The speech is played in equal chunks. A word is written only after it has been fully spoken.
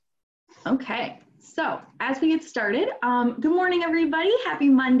Okay, so as we get started, good morning, everybody. Happy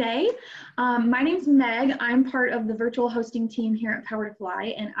Monday. My name's Meg. I'm part of the virtual hosting team here at Power to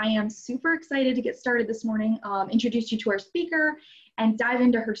Fly, and I am super excited to get started this morning, introduce you to our speaker, and dive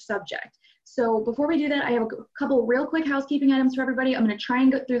into her subject. So before we do that, I have a couple real quick housekeeping items for everybody. I'm going to try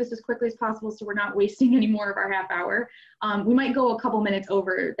and get through this as quickly as possible so we're not wasting any more of our half hour. We might go a couple minutes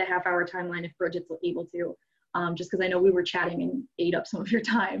over the half hour timeline if Bridget's able to. Just because I know we were chatting and ate up some of your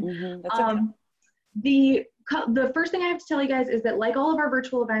time. That's okay. The first thing I have to tell you guys is that, like all of our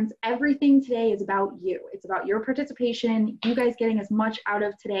virtual events, everything today is about you. It's about your participation, you guys getting as much out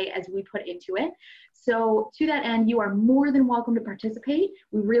of today as we put into it. So to that end, you are more than welcome to participate.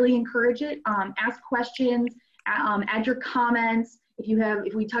 We really encourage it. Ask questions, add your comments.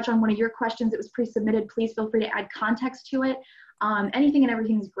 If we touch on one of your questions that was pre-submitted, please feel free to add context to it. Anything and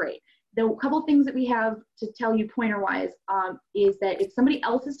everything is great. The couple things that we have to tell you pointer-wise is that if somebody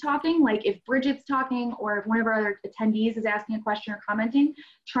else is talking, like if Bridget's talking or if one of our other attendees is asking a question or commenting,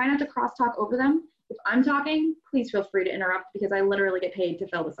 try not to crosstalk over them. If I'm talking, please feel free to interrupt because I literally get paid to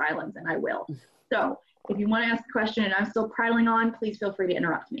fill the silence, and I will. So if you want to ask a question and I'm still prattling on, please feel free to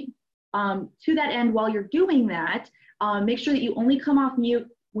interrupt me. To that end, while you're doing that, make sure that you only come off mute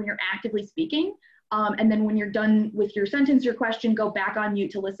when you're actively speaking. And then when you're done with your sentence, your question, go back on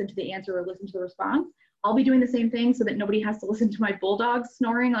mute to listen to the answer or listen to the response. I'll be doing the same thing so that nobody has to listen to my bulldog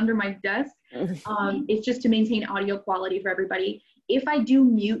snoring under my desk. It's just to maintain audio quality for everybody. If I do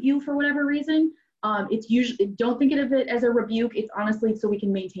mute you for whatever reason, it's usually, don't think of it as a rebuke. It's honestly so we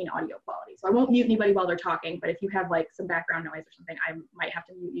can maintain audio quality. So I won't mute anybody while they're talking, but if you have like some background noise or something, I might have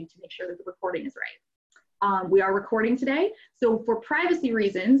to mute you to make sure that the recording is right. We are recording today. So for privacy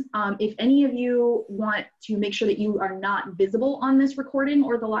reasons, if any of you want to make sure that you are not visible on this recording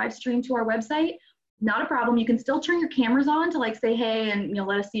or the live stream to our website, not a problem. You can still turn your cameras on to like say hey and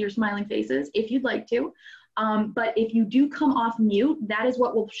let us see your smiling faces if you'd like to. But if you do come off mute, that is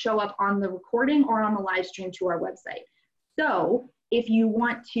what will show up on the recording or on the live stream to our website. So if you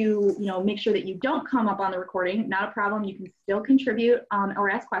want to make sure that you don't come up on the recording, not a problem. You can still contribute or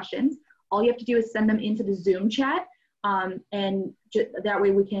ask questions. All you have to do is send them into the Zoom chat, and that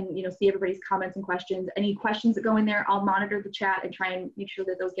way we can, see everybody's comments and questions. Any questions that go in there, I'll monitor the chat and try and make sure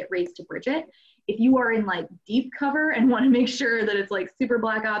that those get raised to Bridget. If you are in like deep cover and want to make sure that it's like super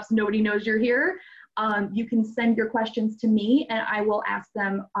black ops, nobody knows you're here, you can send your questions to me and I will ask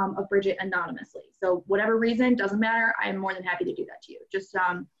them of Bridget anonymously. So whatever reason, doesn't matter. I'm more than happy to do that to you. Just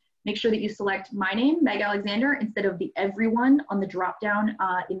make sure that you select my name, Meg Alexander, instead of the everyone on the drop down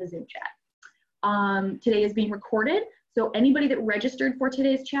in the Zoom chat. Today is being recorded, so anybody that registered for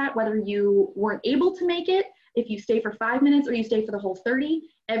today's chat, whether you weren't able to make it, if you stay for 5 minutes or you stay for the whole 30,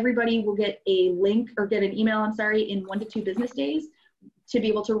 everybody will get a link or get an email, in 1 to 2 business days to be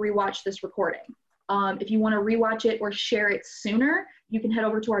able to rewatch this recording. If you want to rewatch it or share it sooner, you can head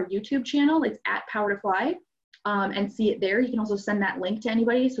over to our YouTube channel. It's at Power to Fly, and see it there. You can also send that link to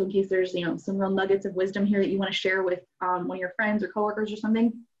anybody. So in case there's some real nuggets of wisdom here that you want to share with one of your friends or coworkers or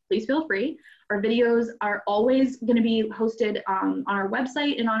something, please feel free. Our videos are always going to be hosted on our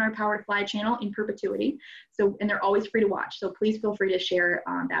website and on our Power to Fly channel in perpetuity. And they're always free to watch. So please feel free to share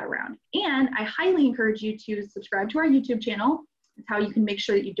that around. And I highly encourage you to subscribe to our YouTube channel. It's how you can make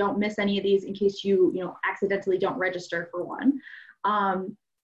sure that you don't miss any of these in case you accidentally don't register for one.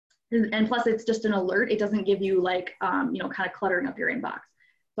 And plus it's just an alert. It doesn't give you like, kind of cluttering up your inbox.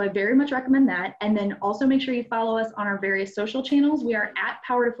 So I very much recommend that. And then also make sure you follow us on our various social channels. We are at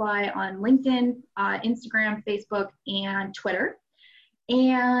Power to Fly on LinkedIn, Instagram, Facebook, and Twitter.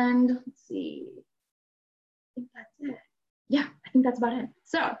 And let's see, I think that's it. Yeah, I think that's about it.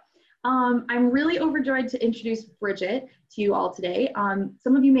 So I'm really overjoyed to introduce Bridget to you all today.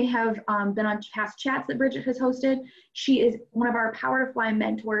 Some of you may have been on past chats that Bridget has hosted. She is one of our Power to Fly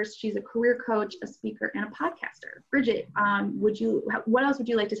mentors. She's a career coach, a speaker, and a podcaster. Bridget, what else would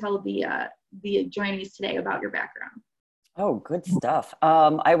you like to tell the joinees today about your background? Oh, good stuff.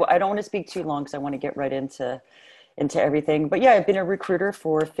 I don't want to speak too long because I want to get right into everything. But yeah, I've been a recruiter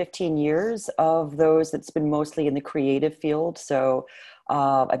for 15 years. Of those, it's been mostly in the creative field. So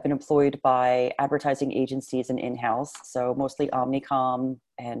I've been employed by advertising agencies and in-house, so mostly Omnicom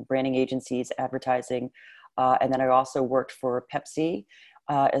and branding agencies, advertising. And then I also worked for Pepsi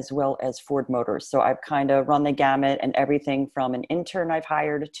as well as Ford Motors. So I've kind of run the gamut, and everything from an intern I've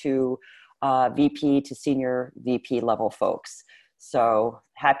hired to VP to senior VP level folks. So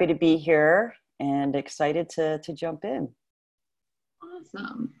happy to be here and excited to jump in.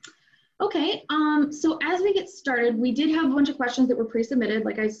 Awesome. Okay, so as we get started, we did have a bunch of questions that were pre-submitted,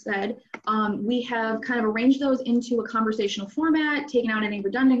 like I said. We have kind of arranged those into a conversational format, taken out any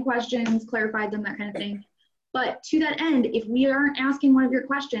redundant questions, clarified them, that kind of thing. But to that end, if we aren't asking one of your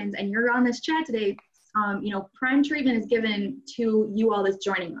questions and you're on this chat today, prime treatment is given to you all that's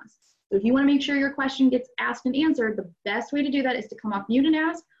joining us. So if you want to make sure your question gets asked and answered, the best way to do that is to come off mute and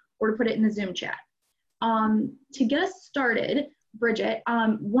ask, or to put it in the Zoom chat. To get us started, Bridget,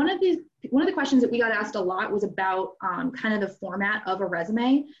 one of the questions that we got asked a lot was about kind of the format of a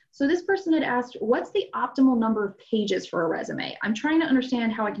resume. So this person had asked, what's the optimal number of pages for a resume? I'm trying to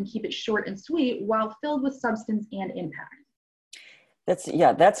understand how I can keep it short and sweet while filled with substance and impact.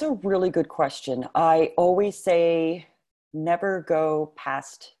 That's a really good question. I always say never go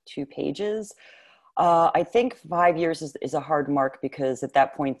past 2 pages. I think 5 years is a hard mark, because at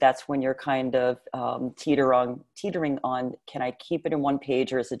that point, that's when you're kind of teetering on, can I keep it in 1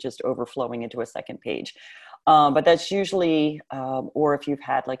 page, or is it just overflowing into a second page? But that's usually, or if you've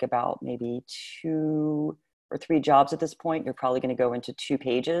had like about maybe 2 or 3 jobs at this point, you're probably going to go into 2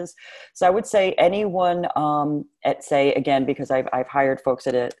 pages. So I would say anyone at, say, again, because I've hired folks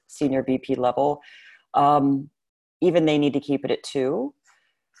at a senior VP level, even they need to keep it at 2.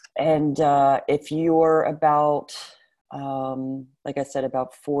 And if you're about, like I said,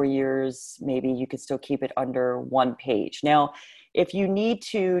 about 4 years, maybe you could still keep it under 1 page. Now, if you need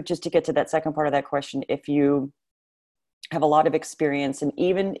to, just to get to that second part of that question, if you have a lot of experience, and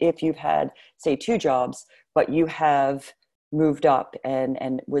even if you've had, say, 2 jobs, but you have moved up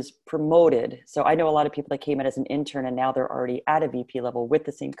and was promoted. So I know a lot of people that came in as an intern and now they're already at a VP level with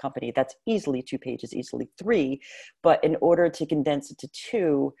the same company. That's easily 2 pages, easily 3. But in order to condense it to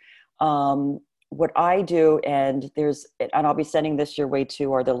 2, what I do, and I'll be sending this your way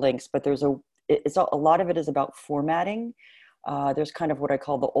too, are the links, but a lot of it is about formatting. There's kind of what I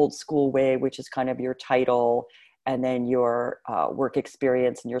call the old school way, which is kind of your title and then your work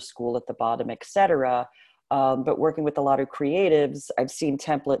experience and your school at the bottom, et cetera. But working with a lot of creatives, I've seen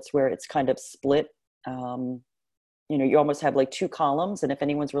templates where it's kind of split. You almost have like 2 columns, and if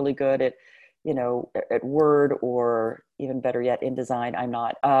anyone's really good at Word, or even better yet, InDesign, I'm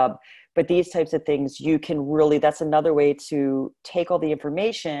not. But these types of things, you can really, that's another way to take all the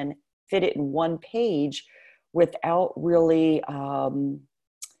information, fit it in 1 page without really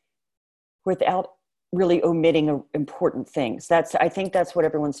omitting important things. I think that's what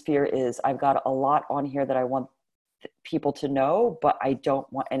everyone's fear is. I've got a lot on here that I want people to know, but I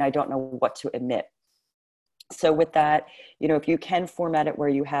don't know what to omit. So with that, if you can format it where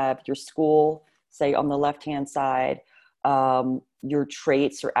you have your school, say on the left-hand side, your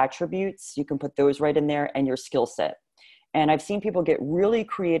traits or attributes, you can put those right in there, and your skill set. And I've seen people get really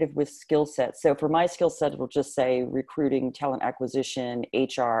creative with skill sets. So for my skill set, we'll just say recruiting, talent acquisition,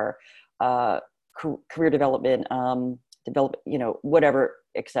 HR, career development, whatever,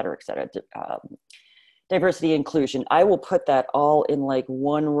 et cetera, diversity, inclusion. I will put that all in like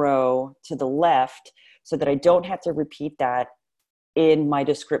 1 row to the left, so that I don't have to repeat that in my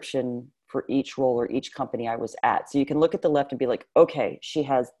description for each role or each company I was at. So you can look at the left and be like, okay, she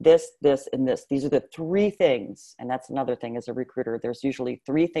has this, this, and this. These are the 3 things. And that's another thing as a recruiter. There's usually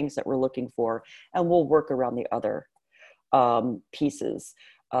 3 things that we're looking for, and we'll work around the other pieces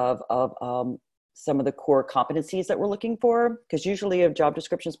of some of the core competencies that we're looking for. Because usually a job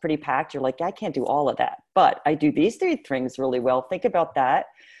description is pretty packed. You're like, I can't do all of that, but I do these 3 things really well. Think about that.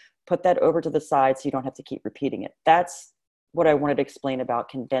 Put that over to the side so you don't have to keep repeating it. That's what I wanted to explain about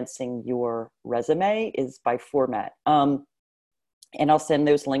condensing your resume, is by format. And I'll send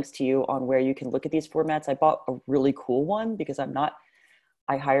those links to you on where you can look at these formats. I bought a really cool one because I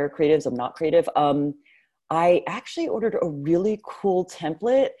hire creatives. I'm not creative. I actually ordered a really cool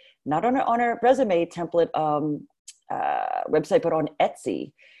template, not on a resume template website, but on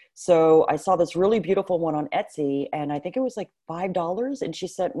Etsy. So I saw this really beautiful one on Etsy, and I think it was like $5. And she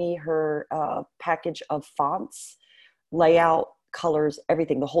sent me her package of fonts, layout, colors,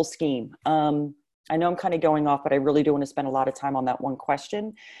 everything, the whole scheme. I know I'm kind of going off, but I really do want to spend a lot of time on that one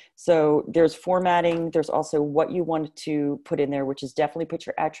question. So there's formatting. There's also what you want to put in there, which is definitely put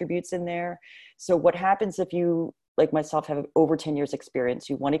your attributes in there. So what happens if you, like myself, have over 10 years experience,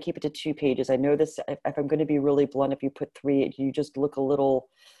 you want to keep it to 2 pages. I know this, if I'm going to be really blunt, if you put 3, you just look a little,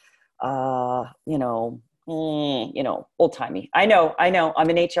 old timey. I know I'm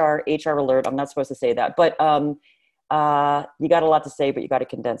an HR alert. I'm not supposed to say that, but you got a lot to say, but you got to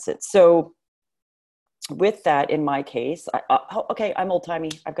condense it. So with that, in my case, I'm old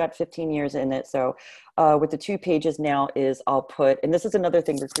timey. I've got 15 years in it. So with the 2 pages now is I'll put, and this is another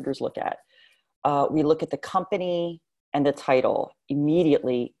thing recruiters look at. We look at the company, and the title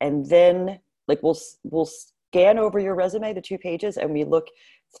immediately. And then like we'll scan over your resume, the 2 pages, and we look,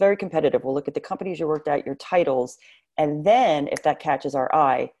 it's very competitive. We'll look at the companies you worked at, your titles. And then if that catches our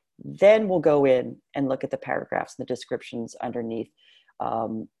eye, then we'll go in and look at the paragraphs and the descriptions underneath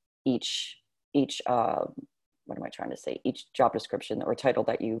each what am I trying to say? Each job description or title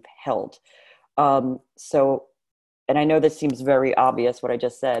that you've held. So, and I know this seems very obvious what I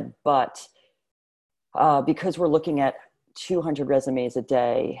just said, but because we're looking at 200 resumes a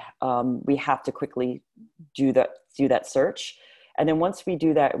day, we have to quickly do that search. And then once we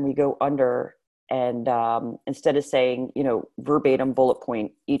do that and we go under, and instead of saying, verbatim bullet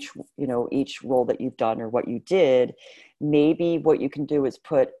point each role that you've done or what you did, maybe what you can do is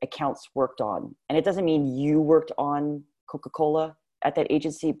put accounts worked on. And it doesn't mean you worked on Coca-Cola at that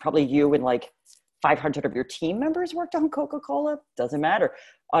agency. Probably you and like 500 of your team members worked on Coca-Cola. Doesn't matter.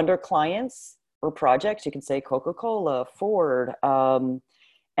 Under clients or projects, you can say Coca-Cola, Ford. And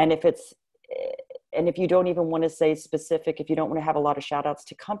if you don't even want to say specific, if you don't want to have a lot of shout outs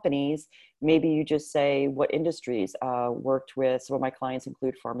to companies, maybe you just say what industries worked with. Some of my clients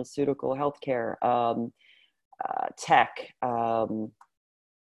include pharmaceutical, healthcare, tech,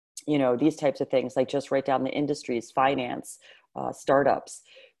 these types of things. Like just write down the industries, finance, startups,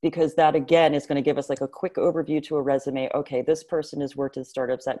 because that again is going to give us like a quick overview to a resume. Okay, this person has worked in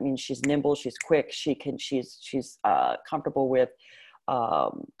startups. That means she's nimble, she's quick, she's comfortable with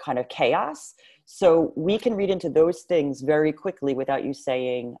kind of chaos. So we can read into those things very quickly without you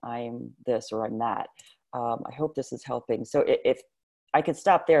saying I'm this or I'm that. I hope this is helping. So if I could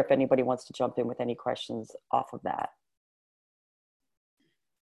stop there if anybody wants to jump in with any questions off of that.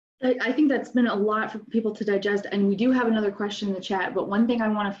 I think that's been a lot for people to digest, and we do have another question in the chat, but one thing I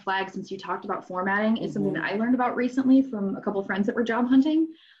want to flag, since you talked about formatting, is something that I learned about recently from a couple of friends that were job hunting.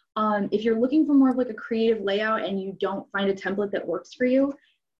 If you're looking for more of like a creative layout and you don't find a template that works for you,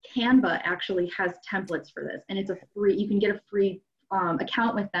 Canva actually has templates for this, and it's you can get a free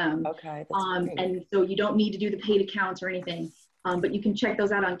account with them. Okay, that's great. And so you don't need to do the paid accounts or anything, but you can check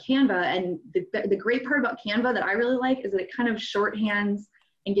those out on Canva. And the great part about Canva that I really like is that it kind of shorthands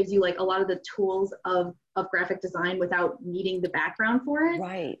and gives you like a lot of the tools of graphic design without needing the background for it.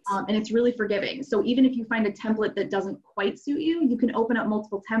 Right. And it's really forgiving. So even if you find a template that doesn't quite suit you, you can open up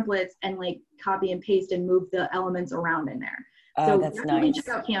multiple templates and like copy and paste and move the elements around in there. So that's definitely nice.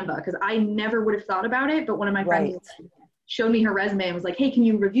 check out Canva, because I never would have thought about it, but one of my friends showed me her resume and was like, hey, can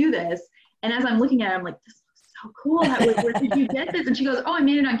you review this? And as I'm looking at it, I'm like, this looks so cool. Where did you get this? And she goes, oh, I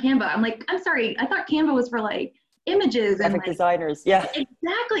made it on Canva. I'm like, I'm sorry, I thought Canva was for like images and like, designers. Yeah,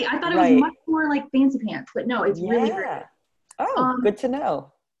 exactly. I thought it was much more like fancy pants, but no, it's really great. Oh, good to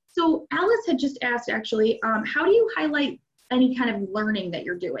know. So Alice had just asked, actually, how do you highlight any kind of learning that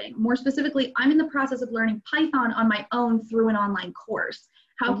you're doing? More specifically, I'm in the process of learning Python on my own through an online course.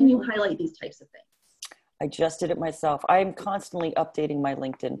 How can you highlight these types of things? I just did it myself. I'm constantly updating my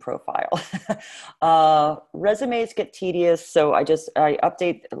LinkedIn profile. Resumes get tedious, so I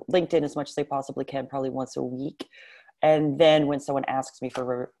update LinkedIn as much as I possibly can, probably once a week. And then when someone asks me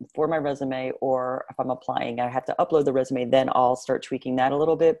for my resume, or if I'm applying, I have to upload the resume, then I'll start tweaking that a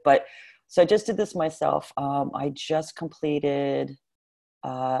little bit. But so I just did this myself. I just completed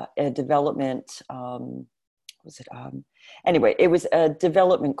a development, anyway, it was a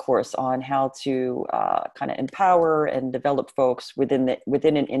development course on how to kind of empower and develop folks within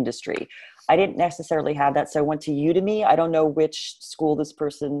an industry. I didn't necessarily have that, so I went to Udemy. I don't know which school this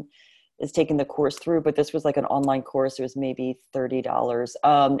person is taking the course through, but this was like an online course. It was maybe $30.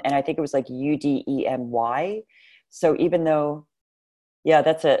 And I think it was like UDEMY. So even though, yeah,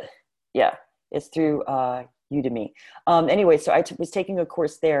 that's it. Yeah, it's through Udemy. Anyway, so I was taking a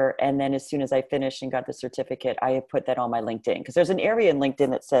course there, and then as soon as I finished and got the certificate, I had put that on my LinkedIn, because there's an area in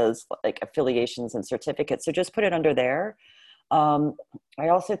LinkedIn that says like affiliations and certificates. So just put it under there. I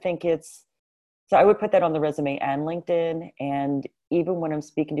also think so I would put that on the resume and LinkedIn. And even when I'm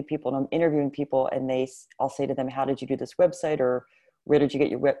speaking to people and I'm interviewing people, and I'll say to them, how did you do this website? Or where did you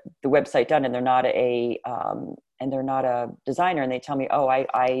get the website done? And they're not a designer. And they tell me, oh,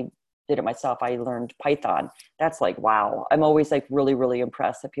 I did it myself. I learned Python. That's like, wow. I'm always like really, really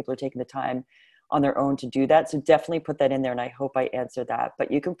impressed that people are taking the time on their own to do that. So definitely put that in there. And I hope I answered that, but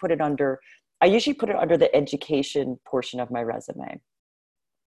you can put it I usually put it under the education portion of my resume.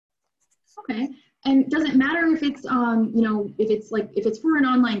 Okay. And does it matter if it's, if it's for an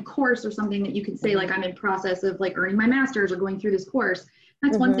online course or something that you can say, like, I'm in process of like earning my master's or going through this course?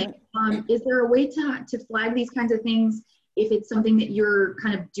 That's one thing. Is there a way to flag these kinds of things if it's something that you're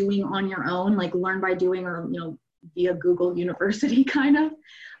kind of doing on your own, like learn by doing, or, via Google University kind of?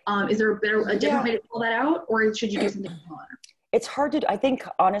 Is there a different Yeah. way to pull that out, or should you do something similar? It's hard to, I think,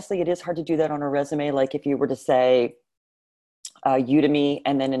 honestly, it is hard to do that on a resume. Like if you were to say Udemy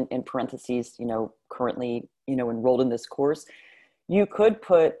and then in parentheses, currently, enrolled in this course, you could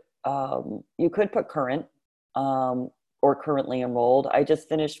put current, or currently enrolled. I just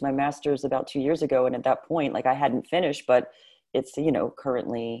finished my master's about 2 years ago. And at that point, like I hadn't finished, but it's,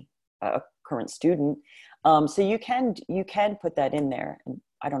 currently a current student. So you can put that in there. And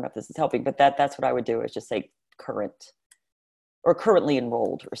I don't know if this is helping, but that's what I would do, is just say current or currently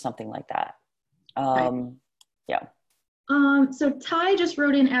enrolled or something like that. Okay. Yeah. So Ty just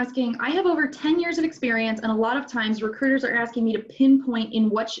wrote in asking, I have over 10 years of experience, and a lot of times recruiters are asking me to pinpoint in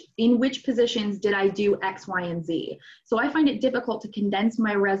which positions did I do X, Y, and Z. So I find it difficult to condense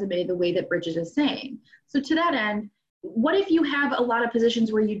my resume the way that Bridget is saying. So to that end, what if you have a lot of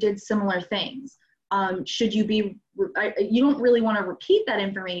positions where you did similar things? Should you be, you don't really want to repeat that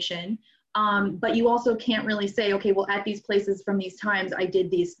information, but you also can't really say, okay, well, at these places from these times, I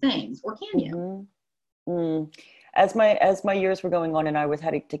did these things, or can you? Mm-hmm. Mm. As my years were going on and I was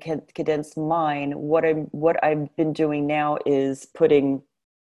having to condense mine, what I've been doing now is putting,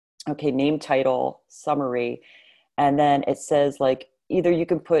 okay, name, title, summary, and then it says like either you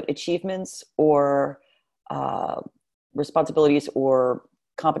can put achievements or uh, responsibilities or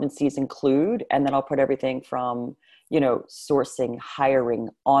competencies include, and then I'll put everything from sourcing, hiring,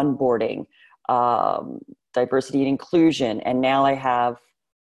 onboarding, um, diversity and inclusion, and now I have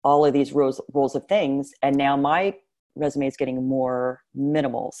all of these roles of things, and now my resume is getting more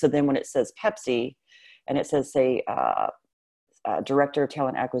minimal. So then when it says Pepsi and it says, say, director of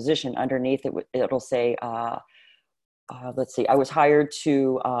talent acquisition, underneath it'll say, let's see, I was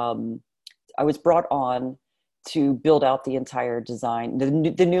brought on to build out the entire design,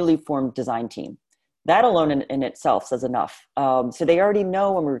 the newly formed design team. That alone in itself says enough. So they already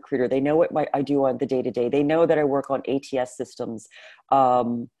know I'm a recruiter. They know what I do on the day-to-day. They know that I work on ATS systems.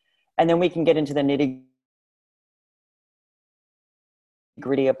 And then we can get into the nitty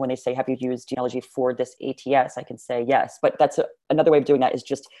gritty of when they say, have you used technology for this ATS? I can say yes, but that's another way of doing that is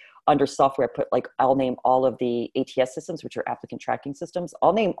just under software, I'll name all of the ATS systems, which are applicant tracking systems.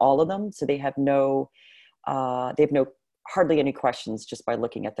 I'll name all of them. So they have hardly any questions just by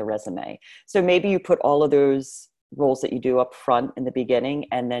looking at the resume. So maybe you put all of those roles that you do up front in the beginning,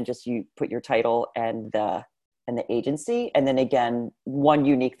 and then just you put your title and the agency, and then again one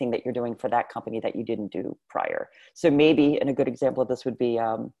unique thing that you're doing for that company that you didn't do prior. So maybe, and a good example of this would be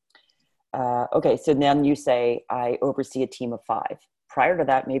okay, so then you say I oversee a team of 5. Prior to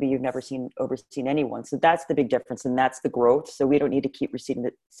that, maybe you've never overseen anyone. So that's the big difference, and that's the growth. So we don't need to keep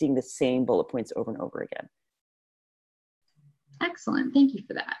seeing the same bullet points over and over again. Excellent. Thank you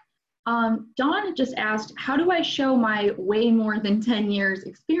for that. Dawn just asked, how do I show my way more than 10 years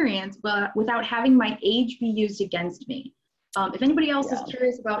experience, but without having my age be used against me? If anybody else is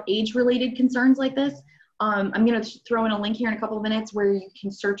curious about age-related concerns like this, I'm going to throw in a link here in a couple of minutes where you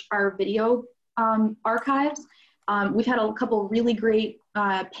can search our video archives. We've had a couple of really great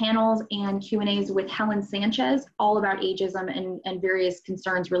panels and Q&As with Helen Sanchez, all about ageism and various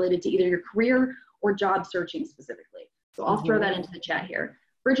concerns related to either your career or job searching specifically. So I'll throw that into the chat here.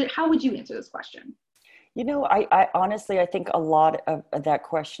 Bridget, how would you answer this question? I honestly, I think a lot of that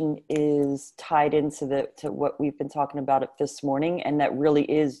question is tied into what we've been talking about this morning, and that really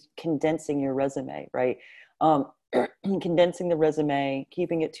is condensing your resume, right? Condensing the resume,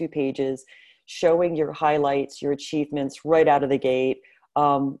 keeping it 2 pages, showing your highlights, your achievements right out of the gate.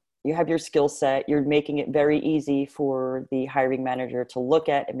 You have your skill set. You're making it very easy for the hiring manager to look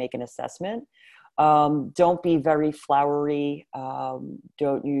at and make an assessment. Don't be very flowery.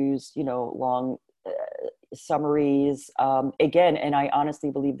 Don't use, long summaries. Again, and I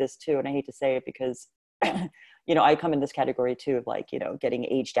honestly believe this too, and I hate to say it because, I come in this category too of getting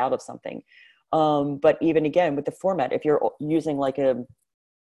aged out of something. But even again, with the format, if you're using like a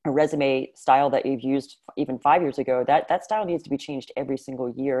resume style that you've used even 5 years ago, that style needs to be changed every single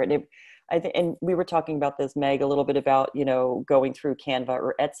year. And and we were talking about this, Meg, a little bit about, going through Canva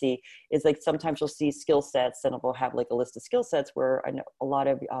or Etsy, is like sometimes you'll see skill sets and it will have like a list of skill sets where I know a lot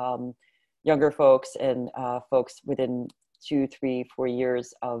of younger folks and folks within 2, 3, 4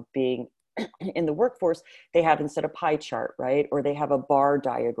 years of being in the workforce, they have instead of pie chart, right? Or they have a bar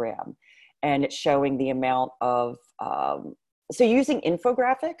diagram and it's showing the amount of, so using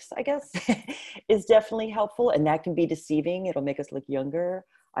infographics, I guess, is definitely helpful, and that can be deceiving. It'll make us look younger.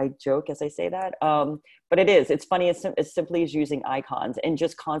 I joke as I say that, but it's funny as simply as using icons and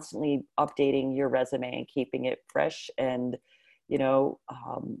just constantly updating your resume and keeping it fresh. And, so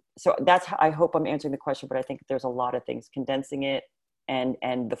that's how I hope I'm answering the question, but I think there's a lot of things, condensing it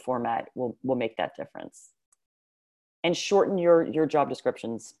and the format will make that difference. And shorten your job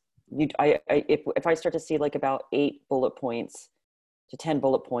descriptions. If I start to see like about 8 bullet points to 10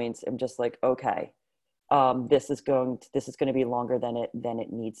 bullet points, I'm just like, okay, this is going to be longer than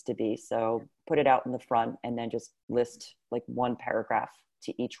it needs to be. So put it out in the front and then just list like 1 paragraph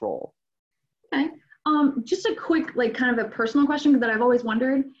to each role. Okay. Just a quick, like kind of a personal question that I've always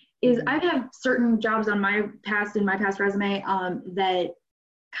wondered is I've had certain jobs in my past resume that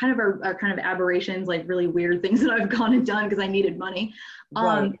kind of are kind of aberrations, like really weird things that I've gone and done because I needed money.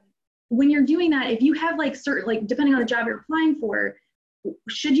 Right. When you're doing that, if you have like certain, like depending on the job you're applying for,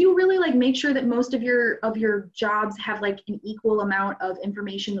 should you really like make sure that most of your jobs have like an equal amount of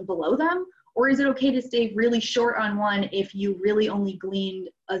information below them? Or is it okay to stay really short on one if you really only gleaned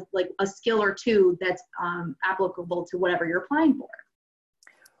a skill or 2 that's applicable to whatever you're applying for?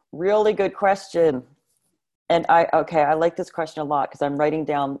 Really good question. And I like this question a lot because I'm writing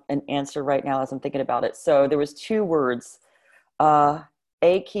down an answer right now as I'm thinking about it. So there was 2 words,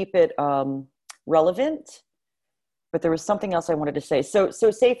 keep it relevant, but there was something else I wanted to say. So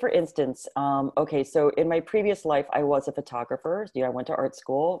say for instance, so in my previous life, I was a photographer. I went to art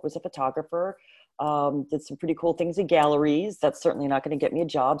school, was a photographer, did some pretty cool things in galleries. That's certainly not going to get me a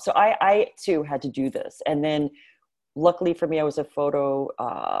job. So I too had to do this. And then luckily for me, I was a photo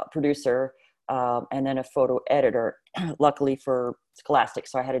producer and then a photo editor, luckily for Scholastic.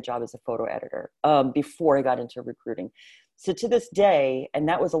 So I had a job as a photo editor before I got into recruiting. So to this day, and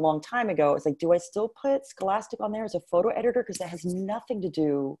that was a long time ago, it's like, do I still put Scholastic on there as a photo editor? Because that has nothing to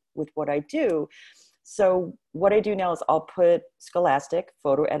do with what I do. So what I do now is I'll put Scholastic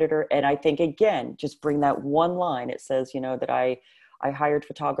photo editor. And I think, again, just bring that 1 line. It says, that I hired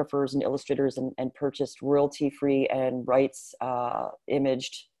photographers and illustrators and purchased royalty-free and rights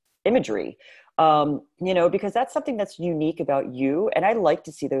imagery. Because that's something that's unique about you. And I like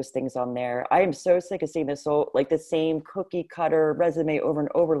to see those things on there. I am so sick of seeing this like the same cookie cutter resume over and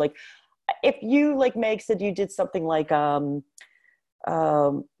over. Like if you, like Meg said, you did something like, you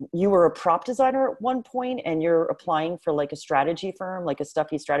were a prop designer at one point and you're applying for like a strategy firm, like a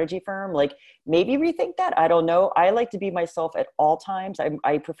stuffy strategy firm, like maybe rethink that. I don't know. I like to be myself at all times.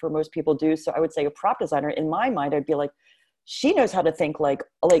 I prefer most people do. So I would say a prop designer in my mind, I'd be like, she knows how to think like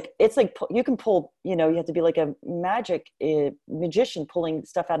it's like you can pull, you have to be like a magician pulling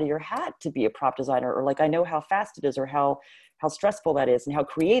stuff out of your hat to be a prop designer, or like I know how fast it is or how stressful that is and how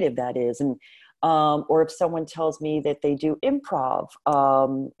creative that is. And or if someone tells me that they do improv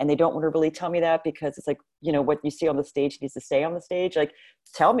and they don't want to really tell me that because it's like, what you see on the stage needs to stay on the stage, like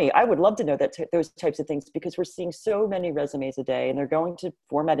tell me. I would love to know that those types of things, because we're seeing so many resumes a day and they're going to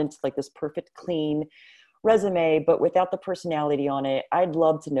format into like this perfect clean resume, but without the personality on it. I'd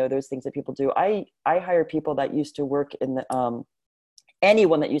love to know those things that people do. I hire people that used to work in the,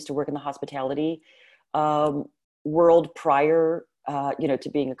 anyone that used to work in the hospitality world prior, to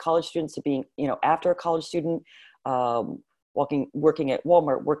being a college student, to being, after a college student, working at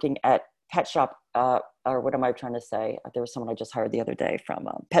Walmart, working at Pet Shop, or what am I trying to say? There was someone I just hired the other day from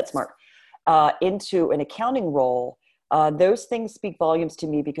PetSmart, into an accounting role. Those things speak volumes to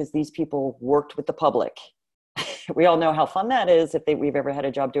me because these people worked with the public. We all know how fun that is if we've ever had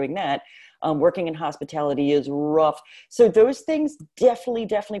a job doing that. Working in hospitality is rough. So those things definitely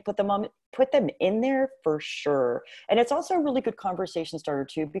put them in there for sure. And it's also a really good conversation starter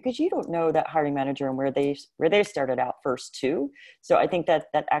too, because you don't know that hiring manager and where they started out first too. So I think that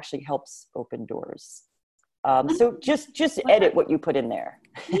actually helps open doors. So just edit what you put in there.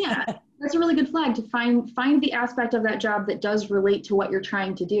 Yeah, that's a really good flag to find the aspect of that job that does relate to what you're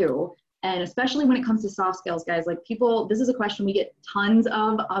trying to do. And especially when it comes to soft skills, guys, like this is a question we get tons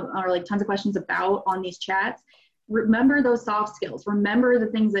of questions about on these chats. Remember those soft skills. Remember the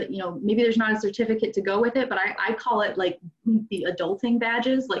things that, maybe there's not a certificate to go with it, but I call it like the adulting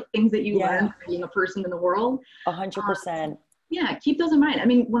badges, like things that you learn from being a person in the world. 100%. Yeah, keep those in mind. I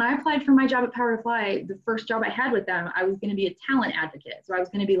mean, when I applied for my job at Power to Fly, the first job I had with them, I was going to be a talent advocate. So I was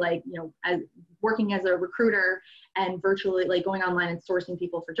going to be like, working as a recruiter and virtually like going online and sourcing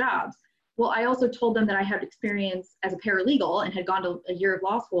people for jobs. Well, I also told them that I had experience as a paralegal and had gone to a year of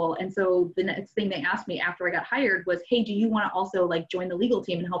law school. And so the next thing they asked me after I got hired was, hey, do you want to also like join the legal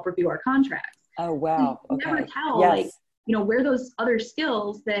team and help review our contracts? Oh, wow. So never tell where those other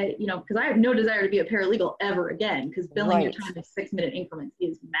skills that, because I have no desire to be a paralegal ever again, because billing your time in 6-minute increments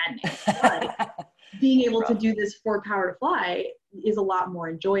is maddening. But being able to do this for Power to Fly is a lot more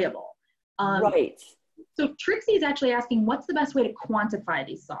enjoyable. Right. So Trixie is actually asking, what's the best way to quantify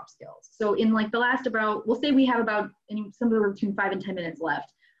these soft skills? So in like the last we'll say we have about somewhere between 5 and 10 minutes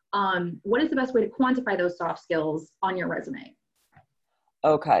left. What is the best way to quantify those soft skills on your resume?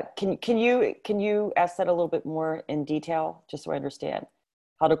 Okay. Can you ask that a little bit more in detail, just so I understand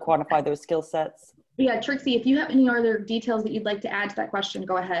how to quantify those skill sets? Yeah, Trixie, if you have any other details that you'd like to add to that question,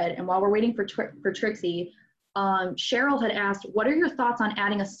 go ahead. And while we're waiting for Trixie, Cheryl had asked, what are your thoughts on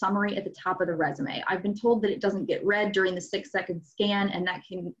adding a summary at the top of the resume? I've been told that it doesn't get read during the 6-second scan, and that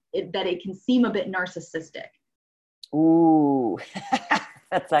it can seem a bit narcissistic. Ooh,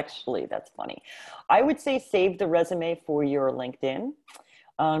 that's funny. I would say save the resume for your LinkedIn,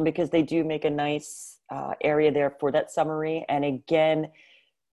 because they do make a nice area there for that summary. And again,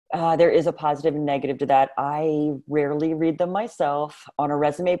 there is a positive and negative to that. I rarely read them myself on a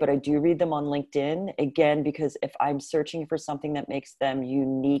resume, but I do read them on LinkedIn. Again, because if I'm searching for something that makes them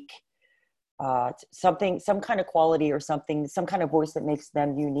unique, some kind of quality or some kind of voice that makes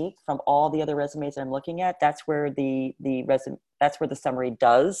them unique from all the other resumes that I'm looking at, that's where that's where the summary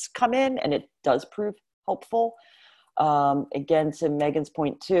does come in, and it does prove helpful. Again, to Meg's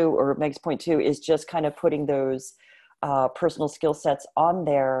point too, is just kind of putting those personal skill sets on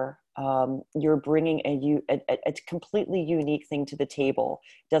there. You're bringing a completely unique thing to the table.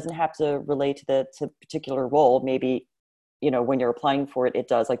 It doesn't have to relate to the particular role. Maybe, when you're applying for it, it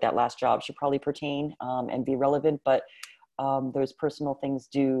does, like that last job should probably pertain and be relevant, but those personal things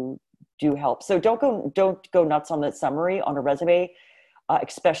do help. So don't go nuts on that summary on a resume,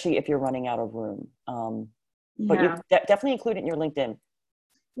 especially if you're running out of room. But you Yeah. definitely include it in your LinkedIn.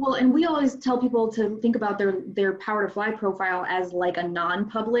 Well, and we always tell people to think about their Power to Fly profile as like a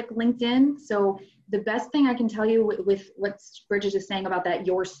non-public LinkedIn. So the best thing I can tell you with what Bridget is saying about that,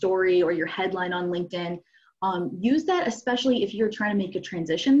 your story or your headline on LinkedIn, use that especially if you're trying to make a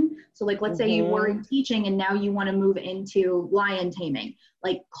transition. So like, let's say you were in teaching and now you want to move into lion taming.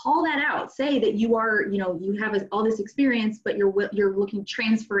 Like, call that out. Say that you are, you have all this experience, but you're looking to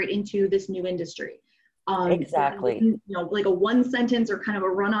transfer it into this new industry. Exactly. Like a one sentence or kind of a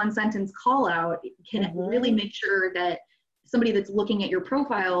run-on sentence call out can really make sure that somebody that's looking at your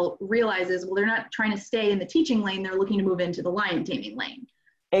profile realizes, well, they're not trying to stay in the teaching lane, they're looking to move into the lion taming lane.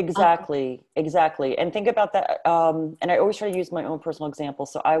 Exactly. And think about that. And I always try to use my own personal example.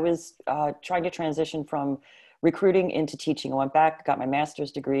 So I was trying to transition from recruiting into teaching. I went back, got my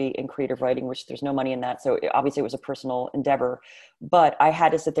master's degree in creative writing, which there's no money in that. So obviously it was a personal endeavor, but I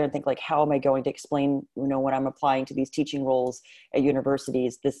had to sit there and think, like, how am I going to explain, when I'm applying to these teaching roles at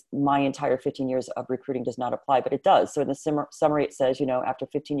universities, my entire 15 years of recruiting does not apply, but it does. So in the summary, it says, after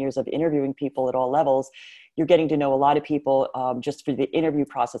 15 years of interviewing people at all levels, you're getting to know a lot of people just for the interview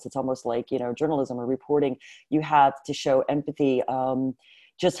process. It's almost like, journalism or reporting. You have to show empathy,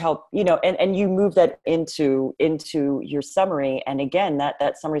 just help, and you move that into your summary. And again,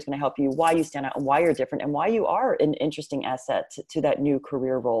 that summary is going to help you why you stand out and why you're different and why you are an interesting asset to that new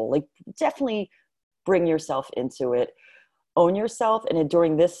career role. Like, definitely bring yourself into it, own yourself. And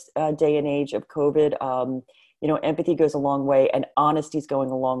during this day and age of COVID, empathy goes a long way, and honesty is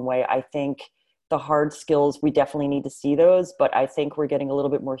going a long way. I think the hard skills, we definitely need to see those, but I think we're getting a little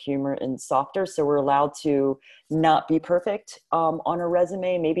bit more humor and softer. So we're allowed to not be perfect on a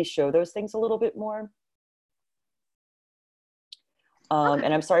resume, maybe show those things a little bit more.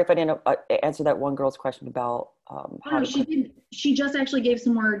 And I'm sorry if I didn't answer that one girl's question about how to. She did. She just actually gave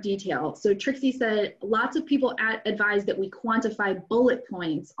some more detail. So Trixie said, lots of people advise that we quantify bullet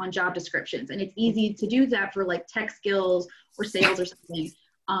points on job descriptions. And it's easy to do that for like tech skills or sales or something.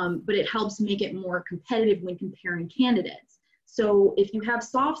 But it helps make it more competitive when comparing candidates. So if you have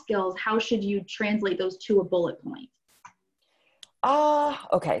soft skills, how should you translate those to a bullet point?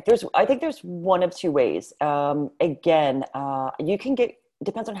 Okay. I think there's one of two ways. Again, you can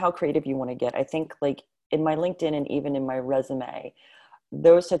depends on how creative you want to get. I think, like, in my LinkedIn and even in my resume,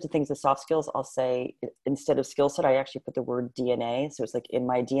 those types of things, the soft skills, I'll say, instead of skill set, I actually put the word DNA. So it's like in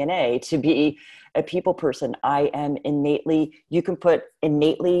my DNA to be a people person. I am you can put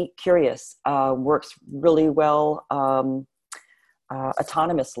innately curious, works really well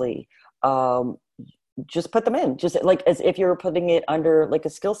autonomously. Just put them in, just like as if you're putting it under like a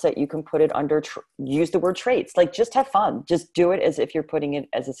skill set. You can put it under use the word traits. Like, just have fun, just do it as if you're putting it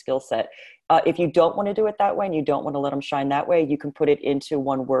as a skill set. If you don't want to do it that way and you don't want to let them shine that way, you can put it into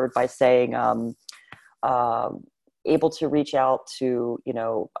one word by saying able to reach out to,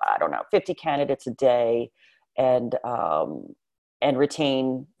 I don't know, 50 candidates a day, and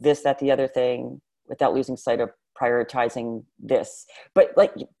retain this, that, the other thing, without losing sight of prioritizing this. But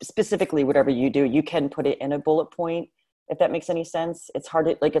like, specifically, whatever you do, you can put it in a bullet point, if that makes any sense. It's hard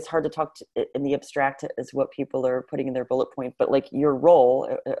to talk in the abstract as what people are putting in their bullet point, but like your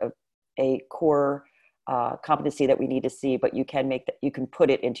role, a core competency that we need to see, but you can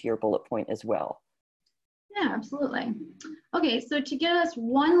put it into your bullet point as well. Yeah, absolutely. Okay, so to get us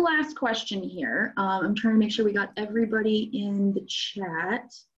one last question here, I'm trying to make sure we got everybody in the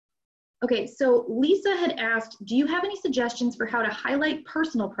chat. Okay, so Lisa had asked, do you have any suggestions for how to highlight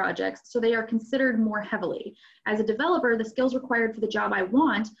personal projects so they are considered more heavily? As a developer, the skills required for the job I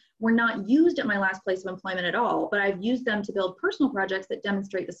want were not used at my last place of employment at all, but I've used them to build personal projects that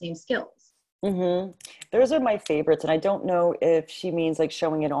demonstrate the same skills. Mm-hmm. Those are my favorites. And I don't know if she means like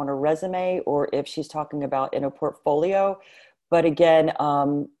showing it on a resume or if she's talking about in a portfolio. But again,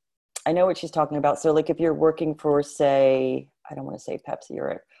 I know what she's talking about. So like if you're working for, say, I don't want to say Pepsi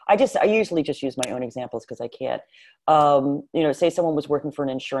or I usually just use my own examples because I can't, say someone was working for an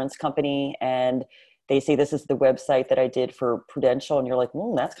insurance company and they say this is the website that I did for Prudential. And you're like,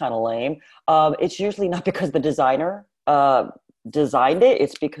 that's kind of lame. It's usually not because the designer, designed it.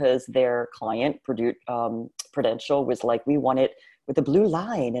 It's because their client, Prudential, was like, we want it with a blue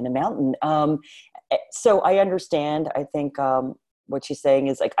line and a mountain. So I understand. I think what she's saying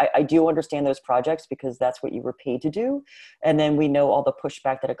is like, I do understand those projects because that's what you were paid to do. And then we know all the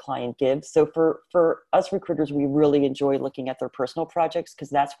pushback that a client gives. So for us recruiters, we really enjoy looking at their personal projects because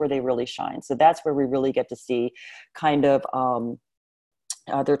that's where they really shine. So that's where we really get to see kind of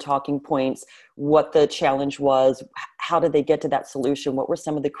their talking points, what the challenge was, how did they get to that solution, what were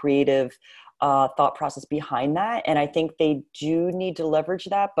some of the creative thought process behind that. And I think they do need to leverage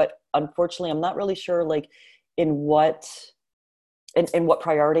that, but unfortunately I'm not really sure like in what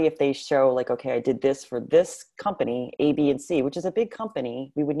priority. If they show like, okay, I did this for this company A, B, and C, which is a big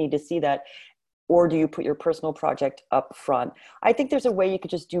company, we would need to see that. Or do you put your personal project up front? I think there's a way you could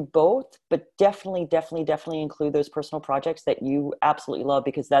just do both, but definitely include those personal projects that you absolutely love,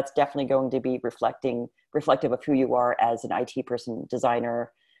 because that's definitely going to be reflective of who you are as an IT person,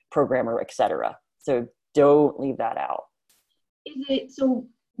 designer, programmer, etc. So don't leave that out. Is it, so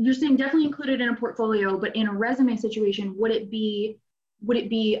you're saying definitely include it in a portfolio, but in a resume situation, would it be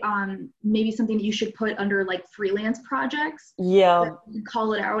maybe something that you should put under like freelance projects? Yeah.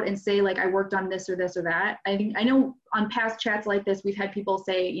 Call it out and say like, I worked on this or this or that. I know on past chats like this, we've had people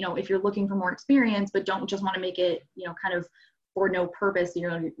say, if you're looking for more experience, but don't just want to make it, kind of for no purpose,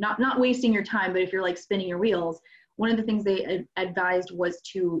 not wasting your time, but if you're like spinning your wheels, one of the things they advised was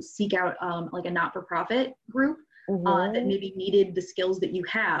to seek out like a not-for-profit group that maybe needed the skills that you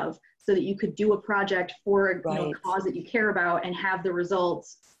have, so that you could do a project for a cause that you care about and have the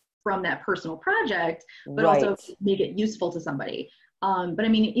results from that personal project, but also make it useful to somebody. But I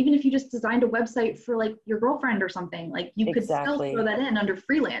mean, even if you just designed a website for like your girlfriend or something, like you could still throw that in under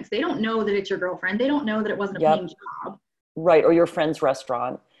freelance. They don't know that it's your girlfriend. They don't know that it wasn't a paying job. Right. Or your friend's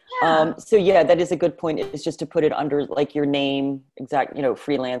restaurant. Yeah. So yeah, that is a good point. It's just to put it under like your name,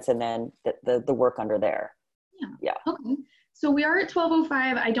 freelance, and then the work under there. Yeah. Okay. So we are at 12:05.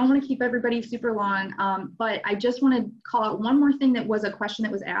 I don't want to keep everybody super long, but I just want to call out one more thing that was a question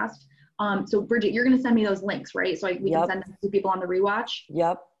that was asked. So Bridget, you're going to send me those links, right? So we can send them to people on the rewatch.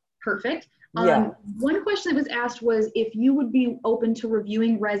 Yep. Perfect. Yeah. One question that was asked was if you would be open to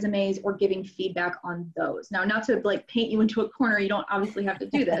reviewing resumes or giving feedback on those. Now, not to like paint you into a corner, you don't obviously have to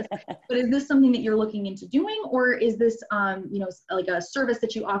do this, but is this something that you're looking into doing, or is this, like a service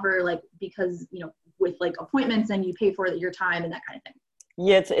that you offer, like because with like appointments and you pay for your time and that kind of thing?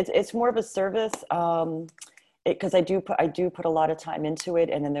 Yeah, it's more of a service. Because I do put a lot of time into it,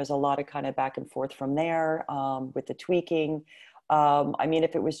 and then there's a lot of kind of back and forth from there with the tweaking. I mean,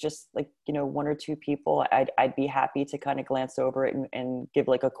 if it was just like, one or two people, I'd be happy to kind of glance over it and give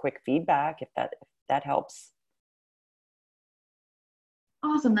like a quick feedback if that helps.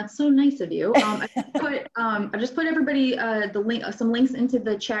 Awesome. That's so nice of you. I just put everybody the link, some links into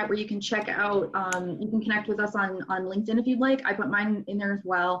the chat where you can check out. You can connect with us on LinkedIn if you'd like. I put mine in there as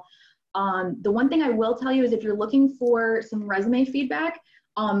well. The one thing I will tell you is if you're looking for some resume feedback,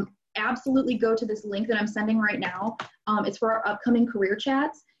 absolutely go to this link that I'm sending right now. It's for our upcoming career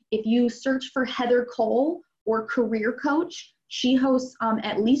chats. If you search for Heather Cole or Career Coach, she hosts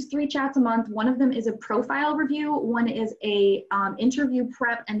at least 3 chats a month. One of them is a profile review, one is a interview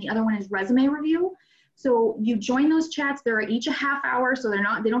prep, and the other one is resume review. So you join those chats. They're each a half hour, so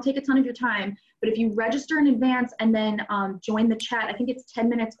they don't take a ton of your time. But if you register in advance and then join the chat, I think it's 10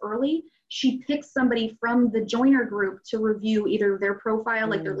 minutes early, she picks somebody from the joiner group to review either their profile,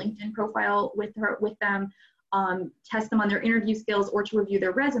 like their LinkedIn profile with them, test them on their interview skills, or to review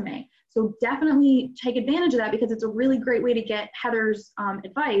their resume. So definitely take advantage of that, because it's a really great way to get Heather's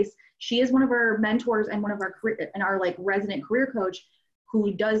advice. She is one of our mentors and one of our like resident career coach,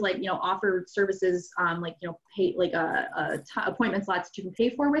 who does offer services pay appointment slots that you can pay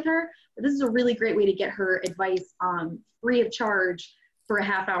for with her. But this is a really great way to get her advice free of charge for a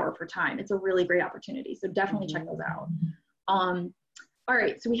half hour per time. It's a really great opportunity. So definitely check those out. All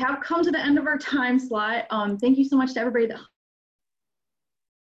right, so we have come to the end of our time slot. Thank you so much to everybody that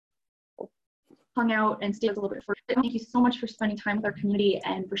hung out and stayed a little bit further. Thank you so much for spending time with our community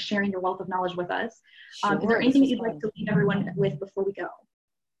and for sharing your wealth of knowledge with us. Sure, is there anything that you'd like to leave everyone with before we go?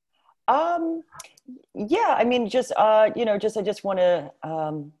 Yeah, I mean, just, you know, I just want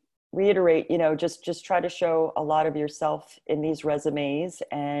to reiterate, you know, just try to show a lot of yourself in these resumes,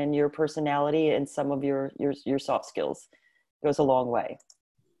 and your personality and some of your soft skills goes a long way.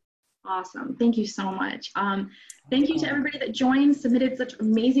 Awesome. Thank you so much. Thank you to everybody that joined, submitted such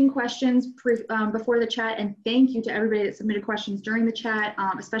amazing questions before the chat, and thank you to everybody that submitted questions during the chat,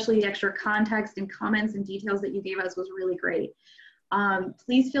 especially the extra context and comments and details that you gave us was really great.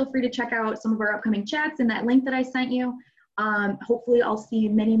 Please feel free to check out some of our upcoming chats in that link that I sent you. Hopefully I'll see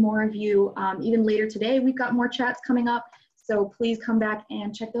many more of you even later today. We've got more chats coming up, so please come back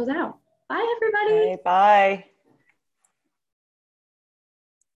and check those out. Bye, everybody. Okay, bye.